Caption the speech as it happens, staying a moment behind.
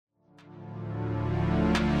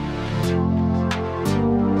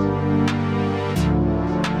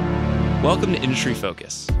Welcome to Industry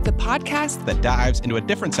Focus, the podcast that dives into a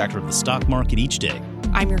different sector of the stock market each day.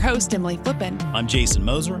 I'm your host, Emily Flippen. I'm Jason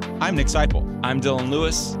Moser. I'm Nick Seipel. I'm Dylan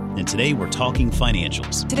Lewis. And today we're talking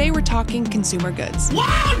financials. Today we're talking consumer goods.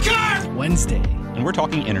 Wildcard Wednesday. And we're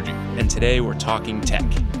talking energy. And today we're talking tech.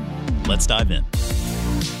 Let's dive in.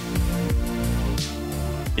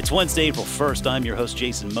 It's Wednesday, April 1st. I'm your host,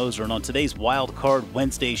 Jason Moser. And on today's Wildcard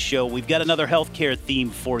Wednesday show, we've got another healthcare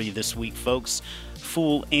theme for you this week, folks.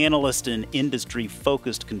 Fool analyst and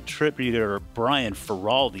industry-focused contributor Brian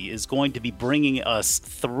Feroldi is going to be bringing us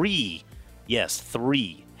three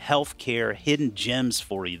healthcare hidden gems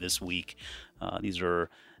for you this week. These are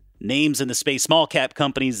names in the space, small-cap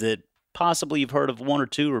companies that possibly you've heard of one or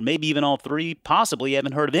two, or maybe even all three. Possibly you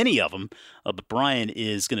haven't heard of any of them. But Brian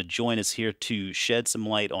is going to join us here to shed some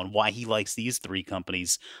light on why he likes these three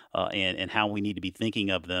companies and how we need to be thinking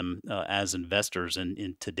of them as investors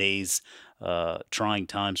in today's trying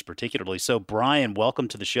times particularly. So, Brian, welcome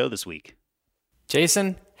to the show this week.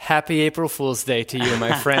 Jason, happy April Fool's Day to you,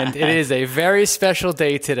 my friend. It is a very special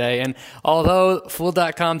day today. And although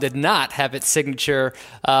Fool.com did not have its signature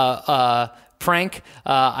prank,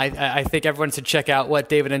 I think everyone should check out what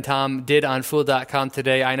David and Tom did on Fool.com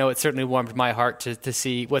today. I know it certainly warmed my heart to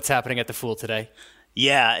see what's happening at the Fool today.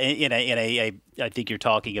 Yeah, and I think you're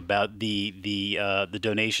talking about the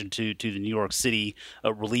donation to the New York City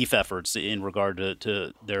relief efforts in regard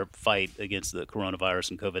to their fight against the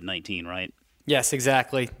coronavirus and COVID-19, right? Yes,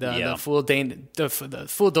 exactly. The Fool donated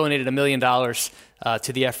 $1 million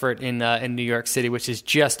to the effort in New York City, which is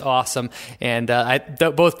just awesome. And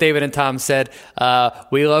both David and Tom said,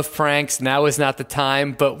 we love pranks. Now is not the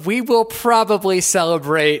time, but we will probably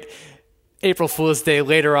celebrate April Fool's Day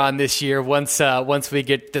later on this year once we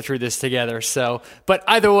get through this together. So, but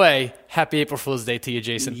either way, happy April Fool's Day to you,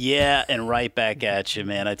 Jason. Yeah, and right back at you,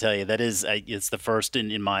 man. I tell you, that is it's the first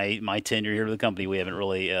in my tenure here with the company. We haven't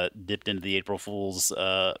really dipped into the April Fool's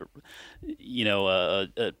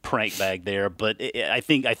prank bag there, but I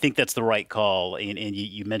think that's the right call. And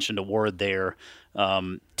you mentioned a word there.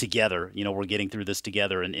 Together, we're getting through this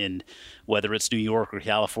together, and whether it's New York or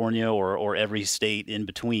California or every state in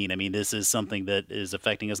between, I mean, this is something that is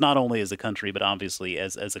affecting us not only as a country, but obviously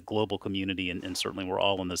as a global community, and certainly we're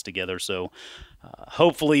all in this together. So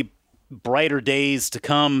hopefully brighter days to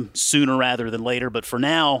come sooner rather than later. But for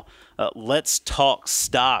now, let's talk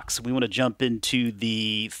stocks. We want to jump into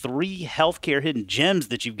the three healthcare hidden gems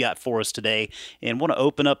that you've got for us today, and want to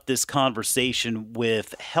open up this conversation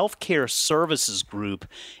with Healthcare Services Group.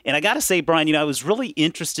 And I got to say, Brian, I was really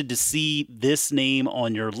interested to see this name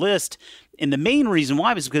on your list. And the main reason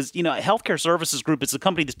why was because, Healthcare Services Group is a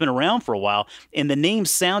company that's been around for a while, and the name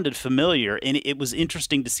sounded familiar, and it was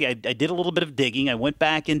interesting to see. I did a little bit of digging. I went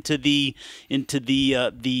back into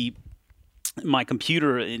my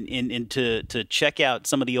computer and to check out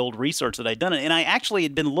some of the old research that I'd done, and I actually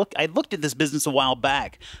had I looked at this business a while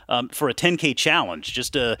back for a 10K challenge,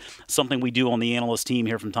 just something we do on the analyst team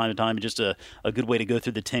here from time to time, just a good way to go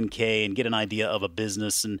through the 10K and get an idea of a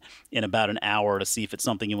business in about an hour to see if it's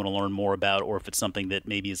something you want to learn more about, or if it's something that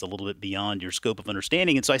maybe is a little bit beyond your scope of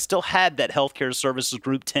understanding. And so I still had that Healthcare Services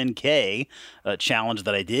Group 10K challenge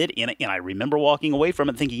that I did, and I remember walking away from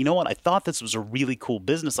it thinking, you know what, I thought this was a really cool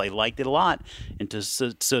business. I liked it a lot. And to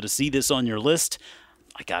see this on your list,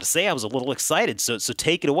 I got to say I was a little excited. So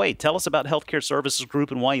take it away. Tell us about Healthcare Services Group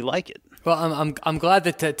and why you like it. Well, I'm glad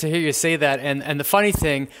to hear you say that. And the funny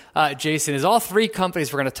thing, Jason, is all three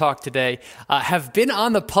companies we're going to talk today have been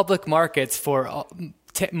on the public markets for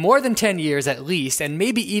more than 10 years at least, and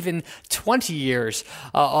maybe even 20 years,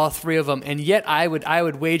 all three of them. And yet I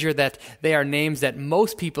would wager that they are names that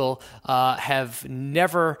most people have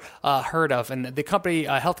never heard of. And the company,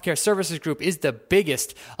 Healthcare Services Group, is the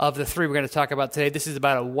biggest of the three we're going to talk about today. This is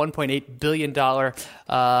about a $1.8 billion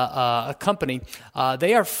company.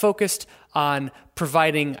 They are focused on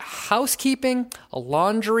providing housekeeping,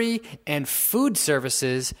 laundry, and food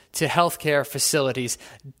services to healthcare facilities.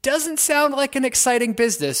 Doesn't sound like an exciting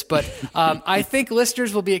business, but I think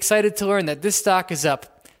listeners will be excited to learn that this stock is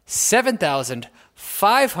up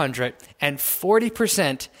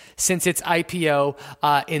 7,540% since its IPO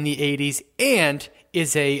in the 80s, and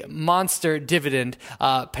is a monster dividend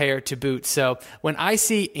payer to boot. So when I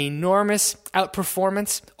see enormous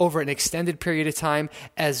outperformance over an extended period of time,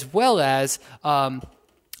 as well as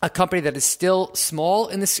a company that is still small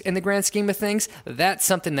in the grand scheme of things, that's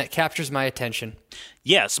something that captures my attention.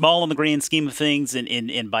 Yeah, small in the grand scheme of things,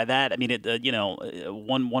 and by that I mean it.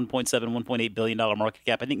 $1.7, $1.8 billion market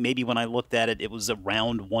cap. I think maybe when I looked at it, it was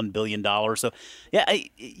around $1 billion. So yeah,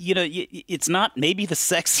 it's not maybe the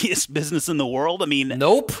sexiest business in the world. I mean,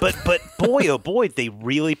 nope. But boy, oh boy, they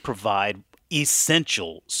really provide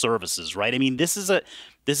essential services, right? I mean, this is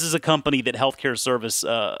a company that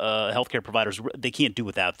healthcare providers, they can't do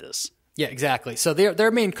without this. Yeah, exactly. So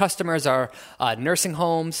their main customers are nursing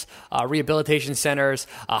homes, rehabilitation centers,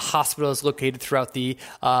 hospitals located throughout the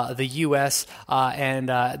U.S. And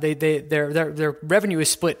their revenue is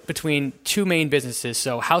split between two main businesses.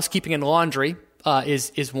 So housekeeping and laundry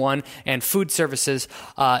is one, and food services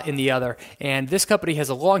in the other. And this company has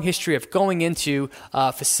a long history of going into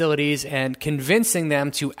facilities and convincing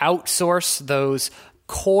them to outsource those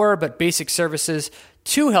core but basic services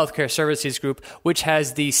to Healthcare Services Group, which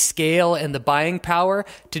has the scale and the buying power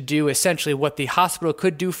to do essentially what the hospital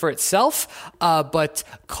could do for itself, but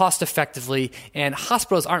cost effectively. And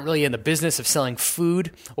hospitals aren't really in the business of selling food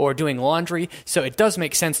or doing laundry, so it does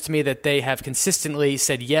make sense to me that they have consistently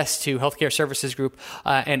said yes to Healthcare Services Group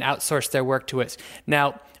and outsourced their work to it.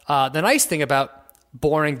 Now, the nice thing about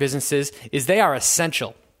boring businesses is they are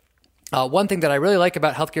essential. One thing that I really like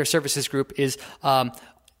about Healthcare Services Group is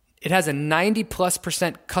it has a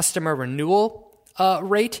 90+% customer renewal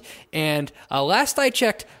rate. And last I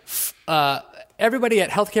checked, everybody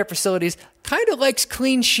at healthcare facilities kind of likes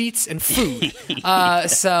clean sheets and food.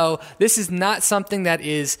 So this is not something that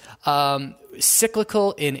is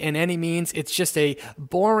cyclical in any means. It's just a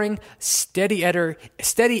boring, steady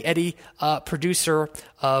Eddie producer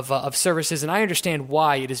of services. And I understand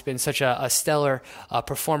why it has been such a stellar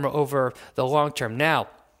performer over the long term. Now,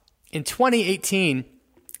 in 2018,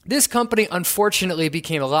 this company, unfortunately,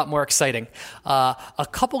 became a lot more exciting. A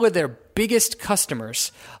couple of their biggest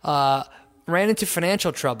customers ran into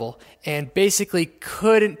financial trouble and basically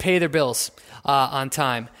couldn't pay their bills on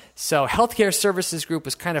time. So Healthcare Services Group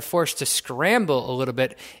was kind of forced to scramble a little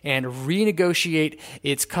bit and renegotiate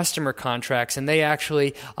its customer contracts. And they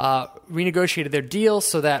actually renegotiated their deals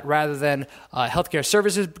so that rather than Healthcare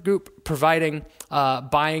Services Group providing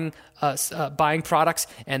buying products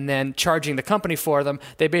and then charging the company for them,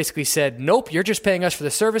 they basically said, nope, you're just paying us for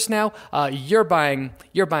the service now. You're buying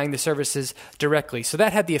the services directly. So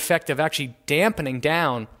that had the effect of actually dampening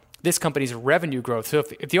down this company's revenue growth. So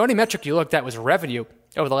if the only metric you looked at was revenue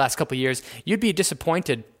over the last couple of years, you'd be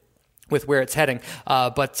disappointed with where it's heading.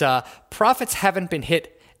 But profits haven't been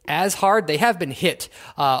hit as hard. They have been hit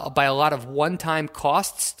by a lot of one-time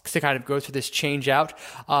costs to kind of go through this change out.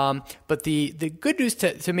 But the good news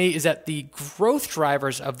to me is that the growth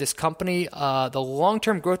drivers of this company, the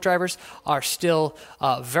long-term growth drivers, are still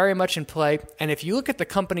very much in play. And if you look at the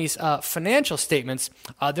company's financial statements,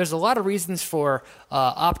 there's a lot of reasons for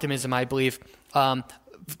optimism, I believe.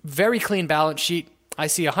 Very clean balance sheet. I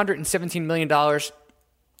see $117 million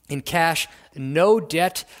in cash, no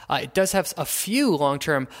debt. It does have a few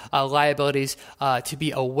long-term liabilities to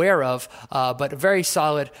be aware of, but a very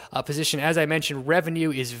solid position. As I mentioned, revenue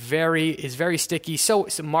is very sticky. So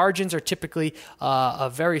margins are typically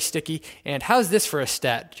very sticky. And how's this for a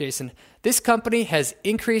stat, Jason? This company has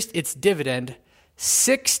increased its dividend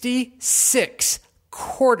 66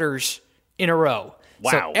 quarters in a row.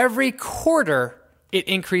 Wow. So every quarter it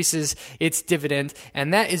increases its dividend,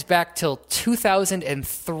 and that is back till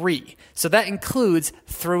 2003. So that includes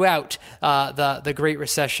throughout the Great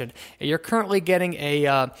Recession. You're currently getting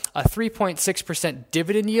a 3.6%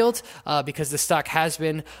 dividend yield because the stock has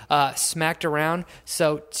been smacked around.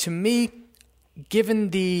 So to me,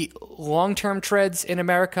 given the long-term trends in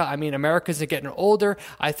America, I mean, America's getting older.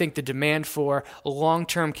 I think the demand for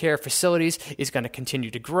long-term care facilities is going to continue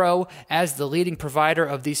to grow. As the leading provider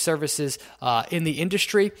of these services in the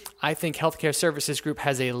industry, I think Healthcare Services Group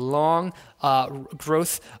has a long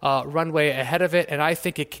growth runway ahead of it, and I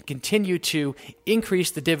think it can continue to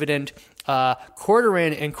increase the dividend quarter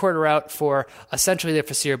in and quarter out for essentially the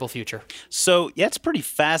foreseeable future. So yeah, it's pretty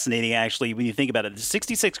fascinating actually when you think about it.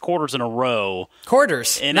 66 quarters in a row.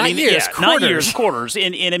 Quarters, and not I mean, years. Yeah, quarters. Not years, quarters.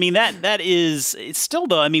 And I mean that is it's still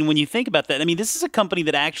though. I mean when you think about that, I mean this is a company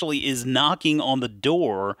that actually is knocking on the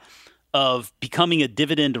door of becoming a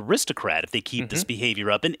dividend aristocrat if they keep this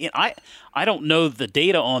behavior up. And I don't know the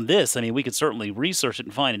data on this. I mean, we could certainly research it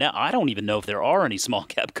and find it out. I don't even know if there are any small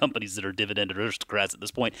cap companies that are dividend aristocrats at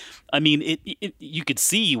this point. I mean, you could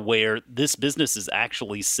see where this business is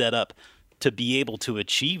actually set up to be able to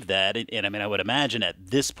achieve that. And I mean, I would imagine at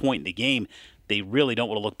this point in the game, they really don't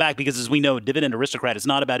want to look back because, as we know, Dividend Aristocrat is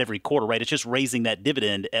not about every quarter, right? It's just raising that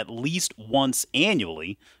dividend at least once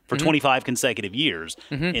annually for 25 consecutive years.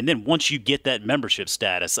 And then once you get that membership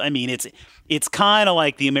status, I mean, it's kind of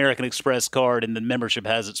like the American Express card, and the membership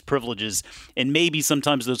has its privileges, and maybe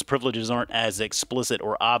sometimes those privileges aren't as explicit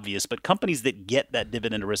or obvious, but companies that get that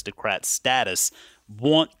Dividend Aristocrat status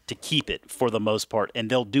want to keep it for the most part, and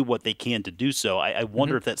they'll do what they can to do so. I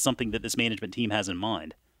wonder if that's something that this management team has in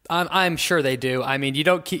mind. I'm sure they do. I mean, you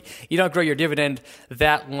don't grow your dividend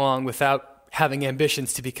that long without having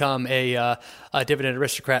ambitions to become a Dividend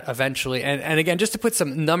Aristocrat eventually. And again, just to put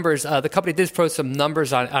some numbers, the company did post some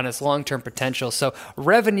numbers on its long-term potential. So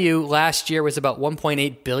revenue last year was about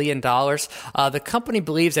 $1.8 billion. The company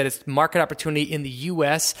believes that its market opportunity in the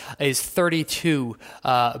U.S. is $32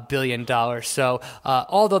 billion. So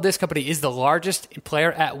although this company is the largest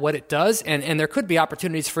player at what it does, and there could be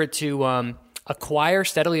opportunities for it to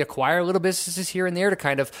steadily acquire little businesses here and there to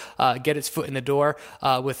kind of get its foot in the door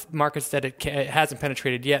with markets that it hasn't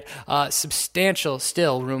penetrated yet. Substantial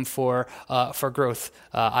still room for growth,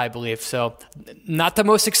 I believe. So not the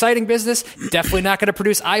most exciting business. Definitely not going to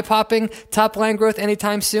produce eye-popping top-line growth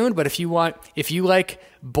anytime soon. But if you like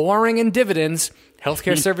boring and dividends,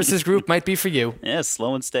 Healthcare Services Group might be for you. Yeah,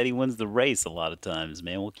 slow and steady wins the race a lot of times,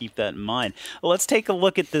 man. We'll keep that in mind. Well, let's take a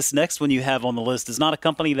look at this next one you have on the list. It's not a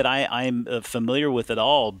company that I'm familiar with at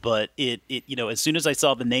all, but it as soon as I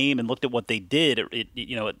saw the name and looked at what they did, it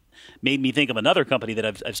made me think of another company that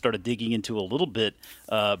I've started digging into a little bit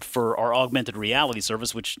for our augmented reality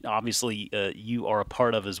service, which obviously you are a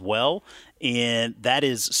part of as well, and that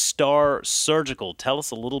is STAAR Surgical. Tell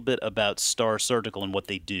us a little bit about STAAR Surgical and what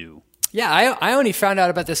they do. Yeah, I only found out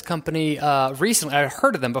about this company recently. I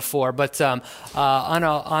heard of them before, but the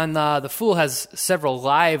Fool has several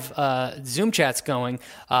live Zoom chats going.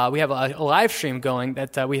 We have a live stream going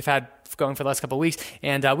that we've had going for the last couple of weeks,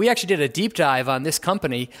 and we actually did a deep dive on this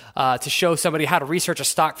company to show somebody how to research a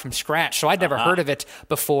stock from scratch. So I'd never heard of it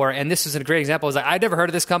before, and this was a great example. I was like, I'd never heard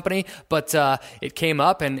of this company, but it came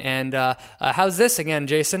up, and how's this again,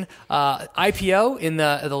 Jason? IPO in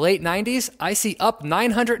the late 90s, I see up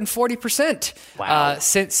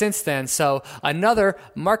 940% since then. So another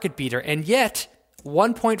market beater, and yet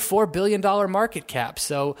 $1.4 billion market cap.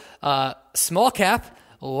 So small cap,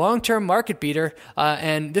 long-term market beater,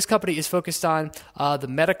 and this company is focused on the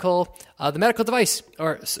medical device,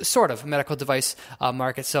 or sort of medical device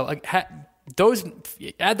market. So add those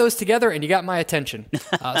together, and you got my attention.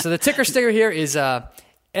 So the ticker sticker here is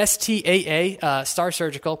STAA, STAAR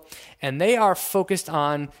Surgical, and they are focused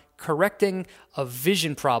on correcting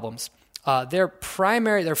vision problems. Their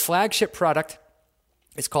flagship product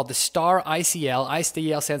is called the STAAR ICL.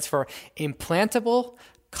 ICL stands for Implantable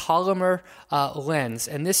Collamer lens,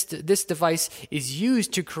 and this device is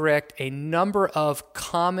used to correct a number of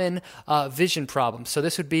common vision problems. So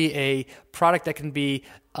this would be a product that can be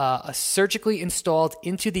surgically installed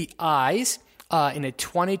into the eyes in a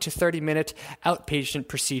 20 to 30 minute outpatient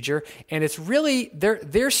procedure, and it's really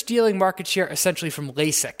they're stealing market share essentially from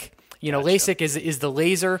LASIK. Gotcha. LASIK is the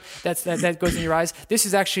laser that goes in your eyes. This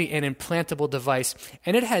is actually an implantable device,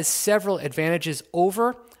 and it has several advantages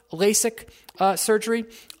over LASIK surgery.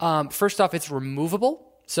 First off, it's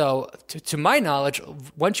removable. So to my knowledge,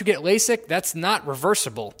 once you get LASIK, that's not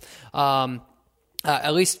reversible.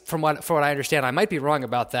 At least from what I understand. I might be wrong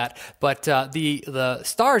about that, but the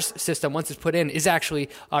STAARS system, once it's put in, is actually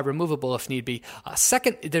removable if need be.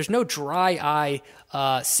 Second, there's no dry eye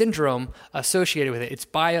syndrome associated with it.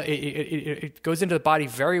 It goes into the body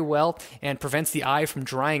very well and prevents the eye from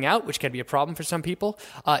drying out, which can be a problem for some people.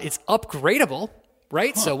 It's upgradable.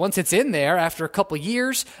 Right? So once it's in there, after a couple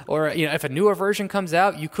years, or if a newer version comes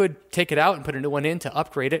out, you could take it out and put a new one in to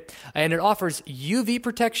upgrade it. And it offers UV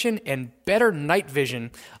protection and better night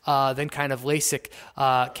vision than kind of LASIK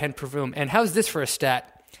can presume. And how's this for a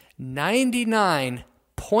stat?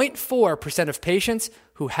 99.4% of patients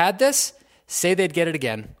who had this say they'd get it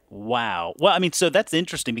again. Wow. Well, so that's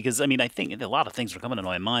interesting because, I think a lot of things are coming into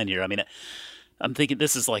my mind here. I'm thinking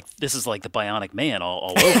this is like the Bionic Man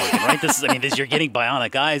all over again, right? You're getting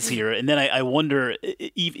bionic eyes here, and then I wonder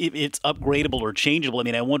if it's upgradable or changeable.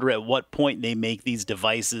 I wonder at what point they make these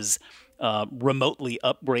devices remotely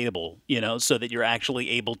upgradable, so that you're actually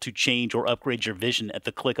able to change or upgrade your vision at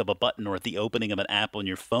the click of a button or at the opening of an app on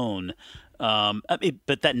your phone. But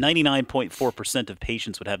that 99.4% of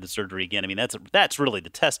patients would have the surgery again. That's really the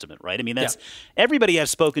testament, right? Everybody I've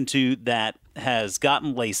spoken to that has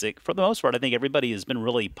gotten LASIK, for the most part, I think everybody has been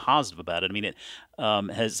really positive about it. It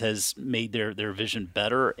has made their vision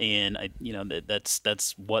better, and that's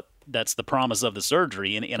the promise of the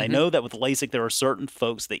surgery. And I know that with LASIK, there are certain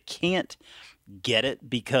folks that can't get it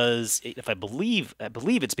because if I believe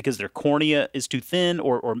it's because their cornea is too thin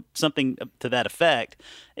or something to that effect,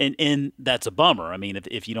 and that's a bummer. I mean,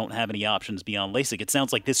 if you don't have any options beyond LASIK, it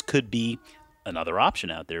sounds like this could be another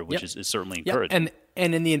option out there, which is certainly encouraging.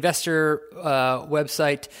 And in the investor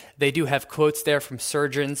website, they do have quotes there from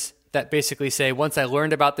surgeons that basically say, once I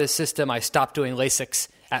learned about this system, I stopped doing LASIKs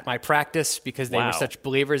at my practice because they were such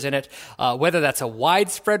believers in it. Whether that's a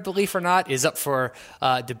widespread belief or not is up for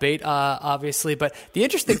debate, obviously. But the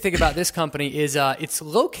interesting thing about this company is it's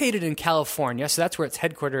located in California, so that's where its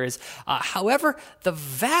headquarters is. However, the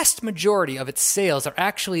vast majority of its sales are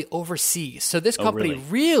actually overseas. So this company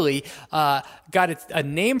really got a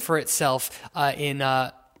name for itself in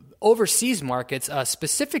overseas markets,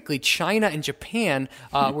 specifically China and Japan,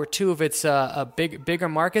 were two of its bigger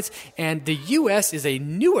markets, and the U.S. is a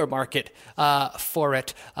newer market for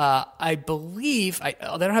it. I believe, I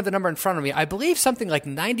don't have the number in front of me, I believe something like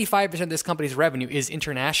 95% of this company's revenue is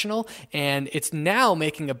international, and it's now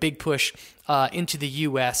making a big push into the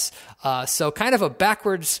U.S. So kind of a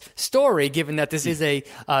backwards story, given that this is a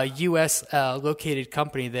U.S. Located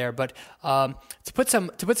company there. But to put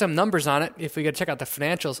some numbers on it, if we go check out the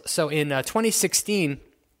financials. So in 2016,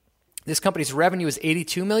 this company's revenue was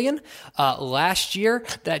 $82 million. Last year,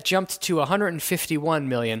 that jumped to $151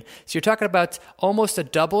 million. So you're talking about almost a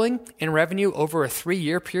doubling in revenue over a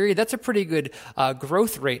 3-year period. That's a pretty good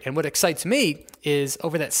growth rate. And what excites me is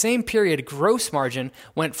over that same period, gross margin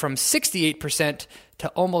went from 68% to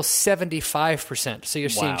almost 75%. So you're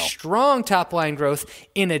seeing strong top-line growth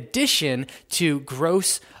in addition to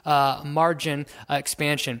gross margin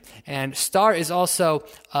expansion. And Star is also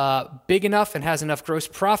big enough and has enough gross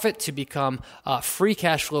profit to become free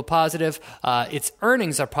cash flow positive. Its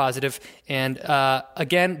earnings are positive. And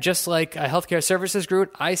again, just like Healthcare Services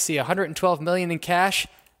Group, I see $112 million in cash,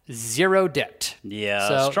 0 debt. Yeah,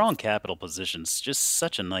 so, strong capital positions. Just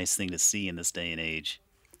such a nice thing to see in this day and age.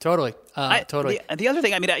 Totally. Totally. The other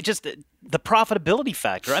thing, I mean, the profitability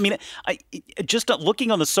factor. I mean, just looking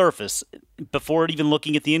on the surface, before even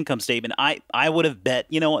looking at the income statement, I would have bet,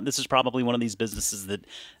 you know what, this is probably one of these businesses that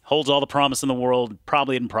holds all the promise in the world,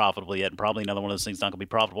 probably isn't profitable yet, and probably another one of those things not going to be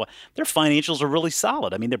profitable. Their financials are really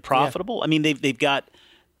solid. I mean, they're profitable. Yeah. I mean, they've got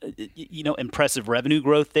impressive revenue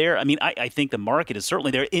growth there. I mean, I think the market is certainly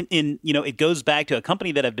there. It goes back to a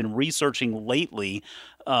company that I've been researching lately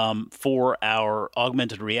for our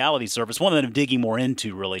augmented reality service. One that I'm digging more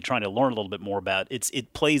into, really trying to learn a little bit more about.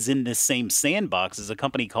 It plays in this same sandbox as a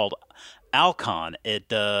company called Alcon.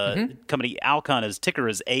 Company Alcon, is ticker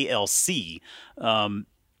is ALC.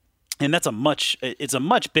 And that's a much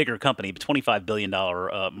bigger company, $25 billion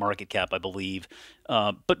market cap, I believe.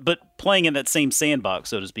 But playing in that same sandbox,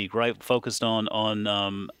 so to speak, right? Focused on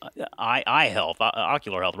eye health,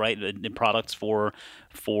 ocular health, right? And products for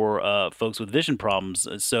folks with vision problems.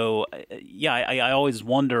 So yeah, I always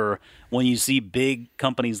wonder when you see big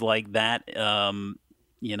companies like that.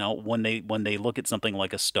 When they look at something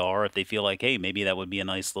like a Star, if they feel like, hey, maybe that would be a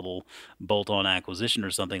nice little bolt-on acquisition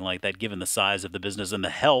or something like that, given the size of the business and the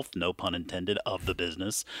health, no pun intended, of the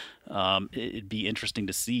business, it'd be interesting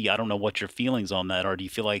to see. I don't know what your feelings on that are. Do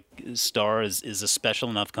you feel like Star is a special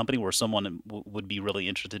enough company where someone would be really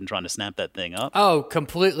interested in trying to snap that thing up? Oh,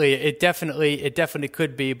 completely. It definitely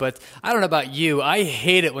could be, but I don't know about you. I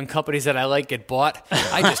hate it when companies that I like get bought.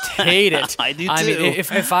 I just hate it. I do too. I mean,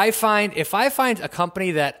 if I find a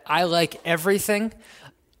company that I like everything,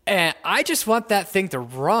 and I just want that thing to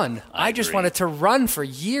run. I just want it to run for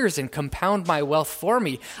years and compound my wealth for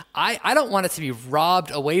me. I don't want it to be robbed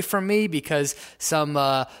away from me because some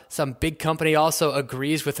big company also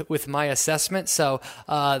agrees with my assessment. So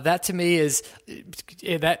that to me is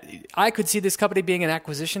that I could see this company being an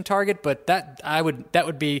acquisition target, but that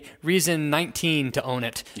would be reason 19 to own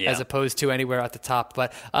it as opposed to anywhere at the top.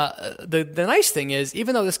 But the nice thing is,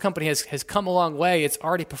 even though this company has come a long way, it's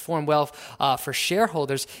already performed well for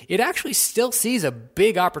shareholders. It actually still sees a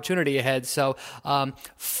big opportunity ahead. So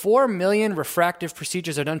 4 million refractive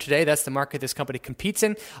procedures are done today. That's the market this company competes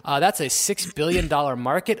in. That's a $6 billion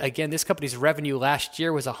market. Again, this company's revenue last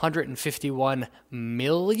year was $151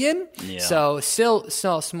 million. Yeah. So still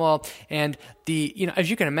small. And as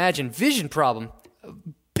you can imagine, vision problem,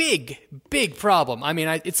 big problem. I mean,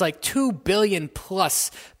 it's like 2 billion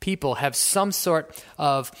plus people have some sort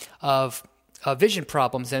of vision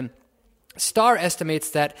problems. And Star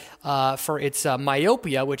estimates that for its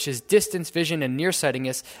myopia, which is distance vision and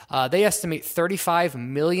nearsightedness, they estimate 35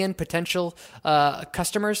 million potential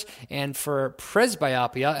customers. And for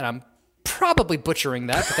presbyopia, and I'm probably butchering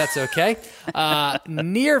that, but that's okay.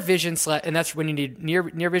 Near vision, and that's when you need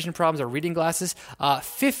near vision problems or reading glasses.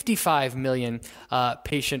 55 million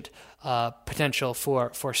patient potential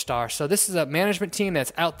for STAR. So this is a management team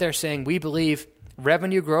that's out there saying we believe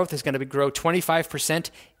revenue growth is going to grow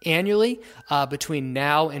 25% annually between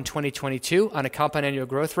now and 2022 on a compound annual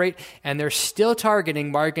growth rate, and they're still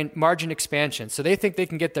targeting margin expansion. So they think they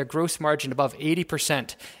can get their gross margin above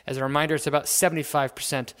 80%. As a reminder, it's about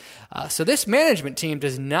 75%. So this management team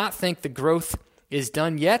does not think the growth is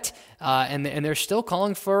done yet, and they're still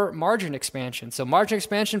calling for margin expansion. So margin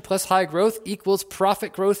expansion plus high growth equals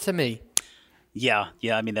profit growth to me. Yeah.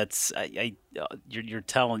 I mean, that's you're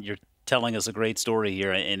telling us a great story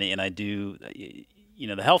here, and I do. The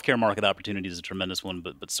healthcare market opportunity is a tremendous one,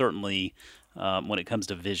 but certainly when it comes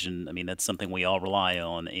to vision, I mean, that's something we all rely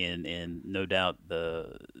on, and no doubt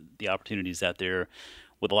the opportunities out there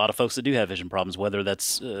with a lot of folks that do have vision problems, whether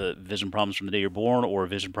that's vision problems from the day you're born or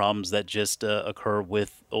vision problems that just occur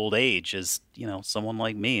with old age, as someone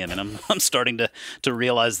like me. I mean, I'm starting to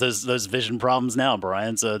realize those vision problems now,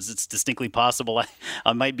 Brian. So it's distinctly possible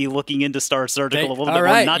I might be looking into STAR Surgical a little bit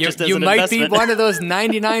more, not just as an investment. You might be one of those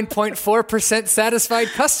 99.4% satisfied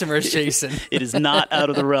customers, Jason. It is not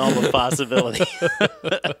out of the realm of possibility.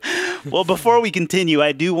 Well, before we continue,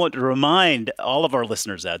 I do want to remind all of our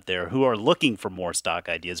listeners out there who are looking for more stock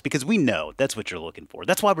ideas, because we know that's what you're looking for.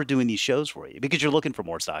 That's why we're doing these shows for you, because you're looking for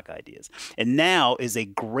more stock ideas. And now is a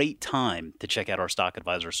great time to check out our Stock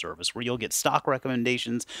Advisor service, where you'll get stock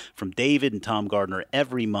recommendations from David and Tom Gardner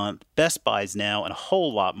every month, best buys now, and a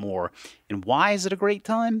whole lot more. And why is it a great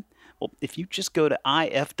time? Well, if you just go to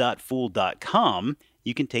if.fool.com,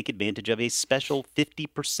 you can take advantage of a special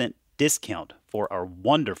 50% discount for our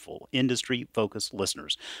wonderful industry-focused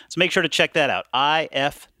listeners. So make sure to check that out,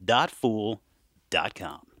 if.fool.com.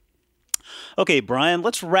 Okay, Brian,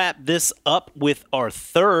 let's wrap this up with your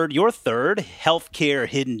third healthcare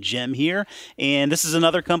hidden gem here. And this is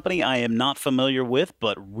another company I am not familiar with,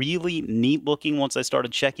 but really neat looking once I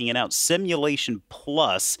started checking it out. Simulation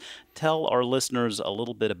Plus. Tell our listeners a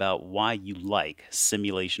little bit about why you like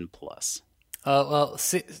Simulation Plus.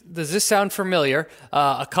 Does this sound familiar?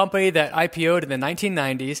 A company that IPO'd in the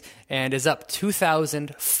 1990s and is up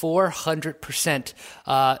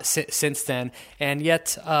 2,400% since then. And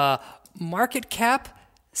yet market cap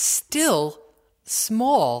still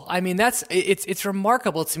small. I mean, it's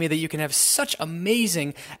remarkable to me that you can have such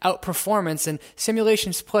amazing outperformance, and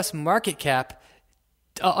Simulations Plus market cap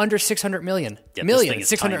under 600 million. Yep, million,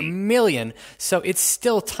 600 million. So it's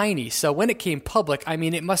still tiny. So when it came public, I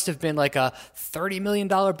mean, it must have been like a $30 million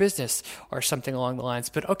business or something along the lines.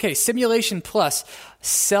 But okay, Simulation Plus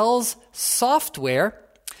sells software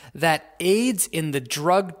that aids in the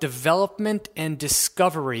drug development and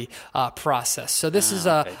discovery process. So this is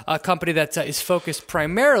a company that is focused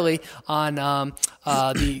primarily on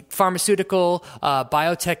the pharmaceutical,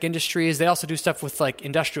 biotech industries. They also do stuff with like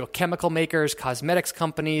industrial chemical makers, cosmetics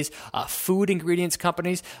companies, food ingredients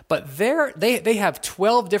companies. But they have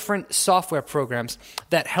 12 different software programs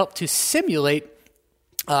that help to simulate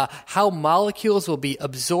how molecules will be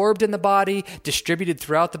absorbed in the body, distributed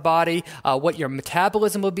throughout the body, what your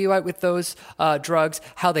metabolism will be like with those drugs,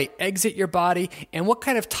 how they exit your body, and what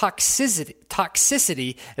kind of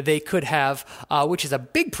toxicity they could have, which is a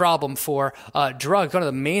big problem for drugs. One of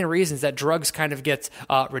the main reasons that drugs kind of get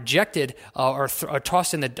rejected or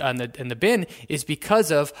tossed in the bin is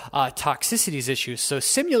because of toxicities issues. So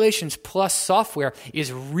Simulations Plus software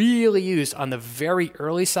is really used on the very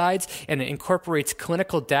early sides, and it incorporates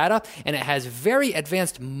clinical data, and it has very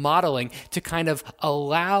advanced modeling to kind of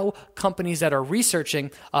allow companies that are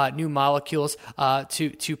researching new molecules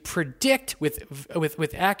to predict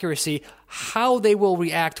with accuracy how they will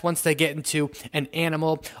react once they get into an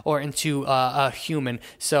animal or into a human.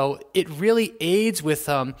 So it really aids with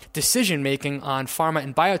decision making on pharma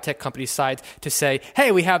and biotech companies' sides to say,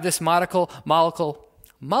 hey, we have this molecule.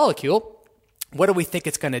 What do we think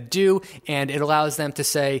it's going to do? And it allows them to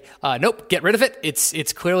say, nope, get rid of it.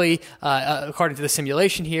 It's clearly, according to the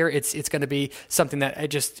simulation here, it's going to be something that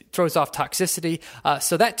just throws off toxicity.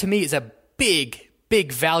 So that to me is a big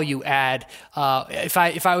value add. If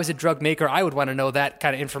I was a drug maker, I would want to know that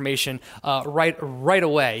kind of information right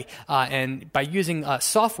away. And by using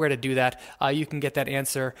software to do that, you can get that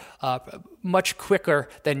answer much quicker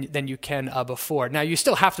than you can before. Now, you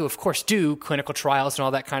still have to, of course, do clinical trials and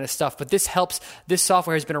all that kind of stuff, but this helps. This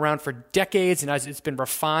software has been around for decades, and it's been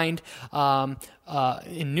refined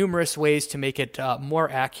in numerous ways to make it more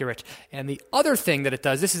accurate. And the other thing that it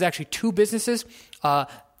does, this is actually two businesses.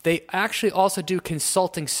 They actually also do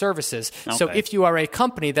consulting services. Okay. So if you are a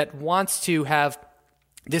company that wants to have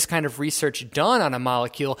this kind of research done on a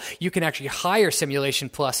molecule, you can actually hire Simulation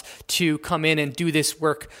Plus to come in and do this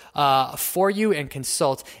work for you and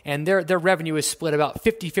consult. And their revenue is split about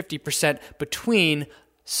 50% between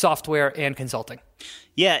software and consulting.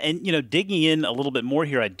 Yeah, and digging in a little bit more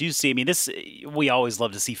here, I do see. I mean, we always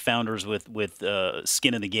love to see founders with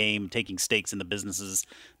skin in the game, taking stakes in the businesses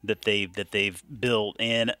that they've built,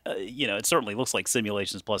 and it certainly looks like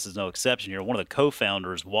Simulations Plus is no exception here. One of the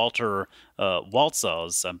co-founders, Walter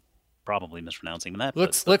Waltzows, I'm probably mispronouncing that.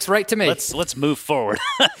 Looks right to me. Let's move forward.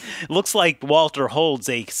 Looks like Walter holds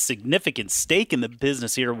a significant stake in the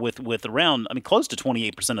business here with around, close to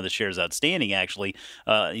 28% of the shares outstanding, actually.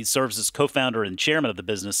 He serves as co-founder and chairman of the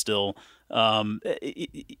business still.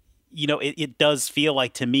 It does feel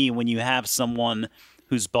like to me when you have someone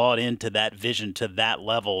who's bought into that vision to that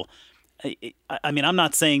level, I'm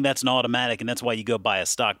not saying that's an automatic and that's why you go buy a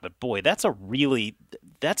stock, but boy, that's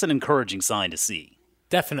an encouraging sign to see.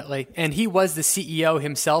 Definitely. And he was the CEO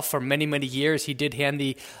himself for many, many years. He did hand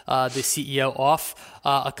the CEO off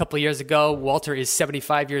a couple of years ago. Walter is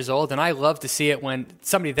 75 years old, and I love to see it when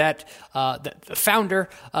somebody the founder,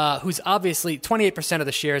 who's obviously 28% of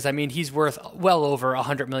the shares, he's worth well over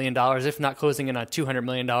 $100 million, if not closing in on $200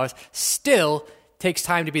 million, still takes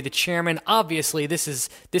time to be the chairman. Obviously,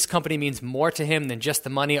 this company means more to him than just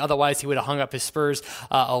the money. Otherwise, he would have hung up his spurs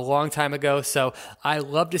a long time ago. So I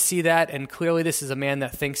love to see that. And clearly, this is a man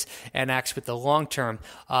that thinks and acts with the long term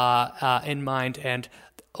in mind. And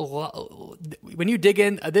when you dig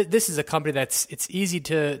in, this is a company it's easy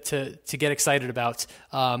to get excited about,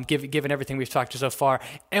 given everything we've talked to so far,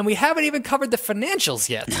 and we haven't even covered the financials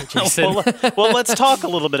yet. Jason. well, let's talk a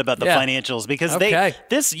little bit about the financials because okay.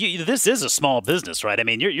 This is a small business, right?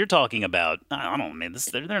 You're talking about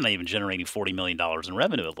they're not even generating $40 million in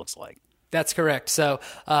revenue. It looks like. That's correct. So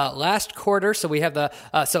last quarter, so we have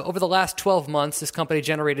so over the last 12 months, this company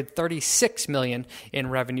generated $36 million in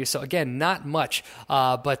revenue. So again, not much.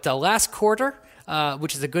 But last quarter,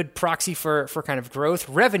 which is a good proxy for kind of growth,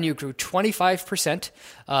 revenue grew 25% to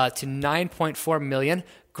 $9.4 million.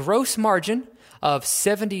 Gross margin of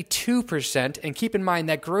 72%. And keep in mind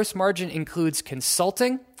that gross margin includes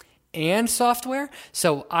consulting and software.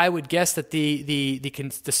 So I would guess that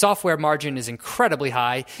the software margin is incredibly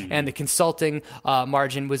high, and the consulting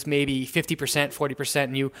margin was maybe 50%, 40%,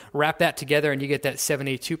 and you wrap that together and you get that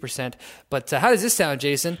 72%. But how does this sound,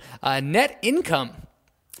 Jason? Net income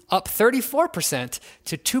up 34%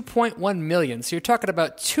 to $2.1 million. So you're talking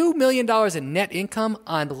about $2 million in net income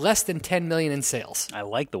on less than $10 million in sales. I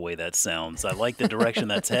like the way that sounds. I like the direction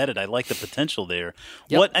that's headed. I like the potential there.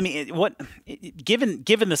 Yep. Given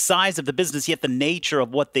the size of the business, yet the nature of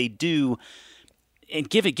what they do, and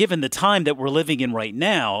given the time that we're living in right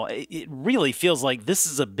now, it really feels like this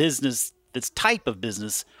is a business, this type of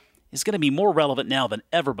business is going to be more relevant now than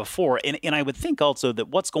ever before. And I would think also that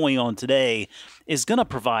what's going on today is going to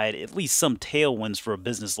provide at least some tailwinds for a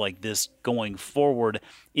business like this going forward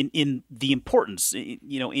in the importance,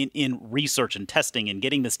 in research and testing and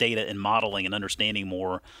getting this data and modeling and understanding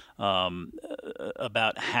more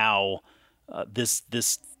about how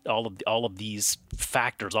all of these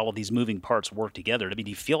factors, all of these moving parts work together. Do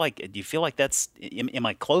you feel like that's? Am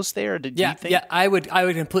I close there? Yeah, I would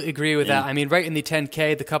completely agree with that. Right in the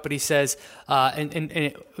 10K, the company says, and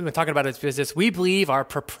we've been talking about its business. We believe our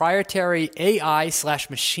proprietary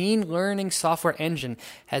AI/machine learning software engine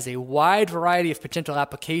has a wide variety of potential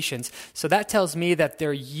applications. So that tells me that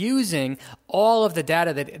they're using all of the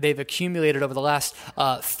data that they've accumulated over the last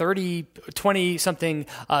 20 something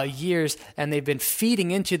years, and they've been feeding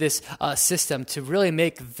into this system to really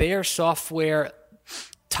make their software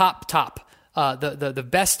top, the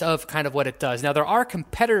best of kind of what it does. Now, there are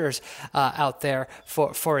competitors out there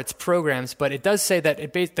for its programs, but it does say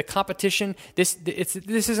that the competition, this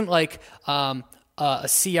isn't like a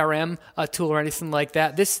CRM tool or anything like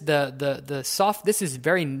that. This is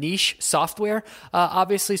very niche software,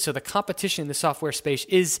 obviously. So the competition in the software space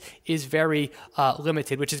is very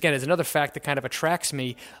limited, which again is another fact that kind of attracts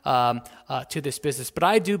me to this business. But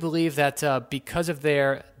I do believe that because of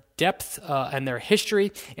their depth and their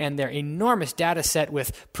history and their enormous data set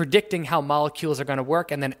with predicting how molecules are going to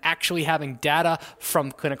work, and then actually having data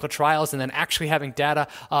from clinical trials, and then actually having data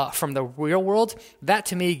from the real world, that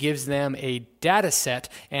to me gives them a data set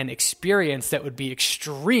and experience that would be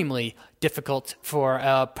extremely difficult for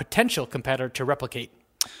a potential competitor to replicate.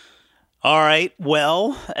 All right.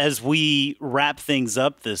 Well, as we wrap things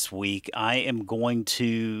up this week, I am going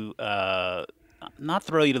to not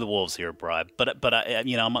throw you to the wolves here, Brian, but I'm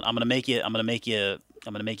going to make you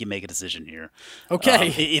I'm going to make you make a decision here. Okay.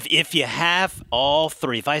 If you have all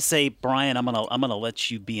three, if I say, Brian, I'm gonna let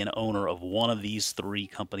you be an owner of one of these three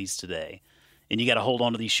companies today, and you got to hold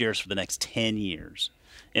on to these shares for the next 10 years.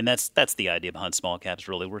 And that's the idea behind small caps,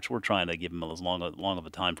 really. We're trying to give them as long of a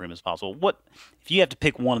time frame as possible. What if you have to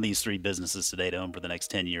pick one of these three businesses today to own for the next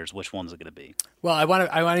 10 years? Which one's it going to be? Well, I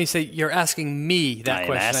want to say you're asking me that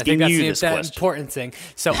question. Asking I think that's you the this question. important thing.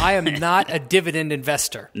 So I am not a dividend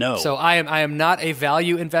investor. No. So I am not a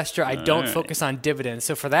value investor. I don't focus on dividends.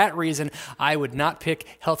 So for that reason, I would not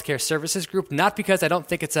pick Healthcare Services Group. Not because I don't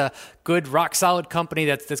think it's a good, rock solid company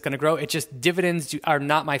that's going to grow. It's just dividends are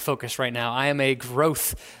not my focus right now. I am a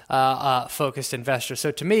growth focused investor.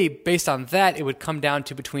 So to me, based on that, it would come down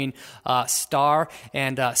to between Star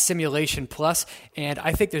and Simulation Plus. And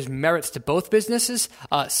I think there's merits to both businesses,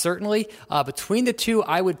 certainly. Between the two,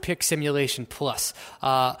 I would pick Simulation Plus.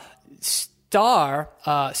 Star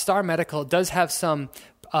Medical does have some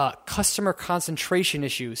customer concentration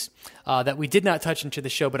issues that we did not touch into the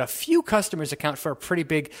show, but a few customers account for a pretty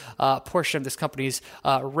big portion of this company's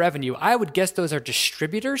revenue. I would guess those are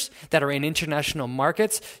distributors that are in international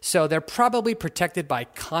markets, so they're probably protected by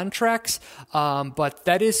contracts, but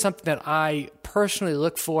that is something that I personally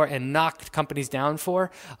look for and knock companies down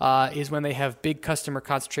for, is when they have big customer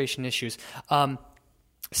concentration issues.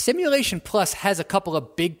 Simulation Plus has a couple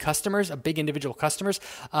of big customers, big individual customers,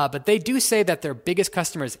 but they do say that their biggest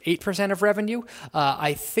customer is 8% of revenue.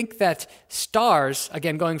 I think that Stars,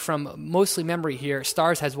 again, going from mostly memory here,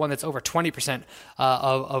 Stars has one that's over 20%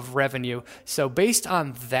 of revenue. So based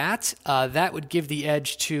on that, that would give the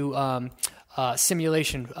edge to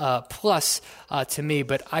Simulation Plus to me,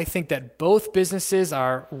 but I think that both businesses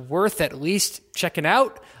are worth at least checking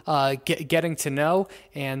out, getting to know,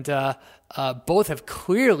 and both have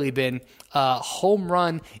clearly been home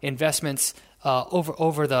run investments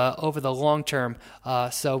over the long term.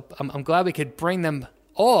 So I'm glad we could bring them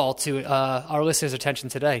all to our listeners' attention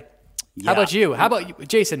today. Yeah. How about you? How about you,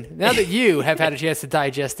 Jason? Now that you have had a chance to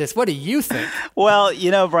digest this, what do you think? Well,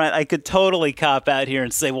 Brian, I could totally cop out here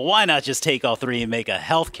and say, well, why not just take all three and make a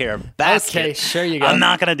healthcare basket? Okay, sure you go. I'm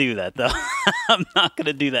not going to do that, though. I'm not going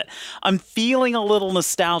to do that. I'm feeling a little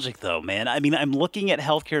nostalgic, though, man. I mean, I'm looking at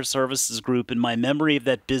Healthcare Services Group, and my memory of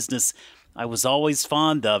that business, I was always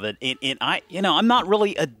fond of it. And I'm not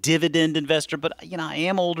really a dividend investor, but, I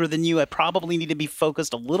am older than you. I probably need to be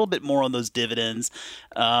focused a little bit more on those dividends.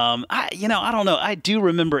 I don't know. I do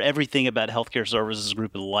remember everything about Healthcare Services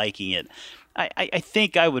Group and liking it. I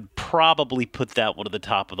think I would probably put that one at the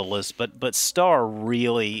top of the list, but Star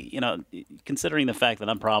really, considering the fact that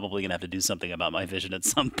I'm probably going to have to do something about my vision at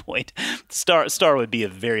some point, Star would be a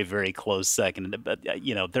very, very close second. But,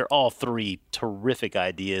 they're all three terrific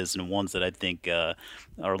ideas and ones that I think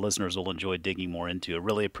our listeners will enjoy digging more into. I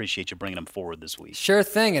really appreciate you bringing them forward this week. Sure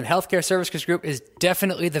thing. And Healthcare Services Group is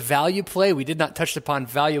definitely the value play. We did not touch upon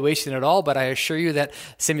valuation at all, but I assure you that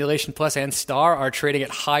Simulation Plus and Star are trading at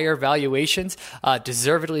higher valuations.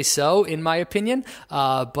 Deservedly so, in my opinion.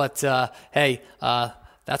 But hey,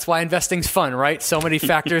 that's why investing's fun, right? So many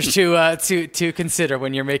factors to consider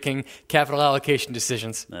when you're making capital allocation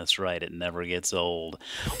decisions. That's right. It never gets old.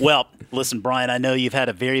 Well, listen, Brian, I know you've had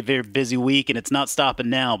a very, very busy week, and it's not stopping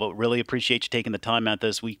now, but really appreciate you taking the time out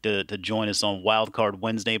this week to join us on Wildcard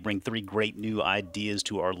Wednesday, bring three great new ideas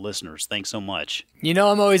to our listeners. Thanks so much.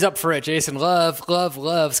 I'm always up for it, Jason. Love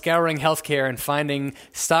scouring healthcare and finding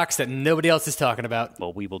stocks that nobody else is talking about.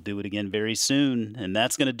 Well, we will do it again very soon, and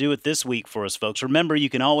that's going to do it this week for us, folks. Remember, you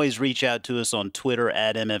can always reach out to us on Twitter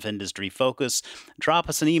at MF Industry Focus. Drop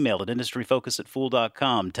us an email at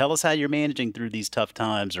industryfocus@fool.com. Tell us how you're managing through these tough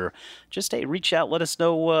times, or just reach out. Let us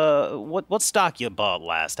know what stock you bought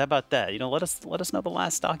last. How about that? Let us know the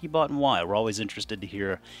last stock you bought and why. We're always interested to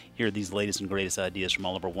hear these latest and greatest ideas from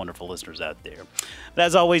all of our wonderful listeners out there. But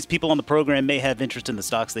as always, people on the program may have interest in the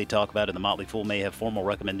stocks they talk about, and the Motley Fool may have formal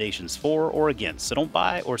recommendations for or against. So don't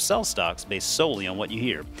buy or sell stocks based solely on what you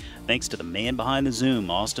hear. Thanks to the man behind the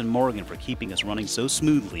Zoom, Austin Morgan, for keeping us running so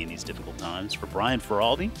smoothly in these difficult times. For Brian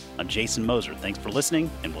Feraldi, I'm Jason Moser. Thanks for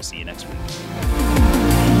listening, and we'll see you next week.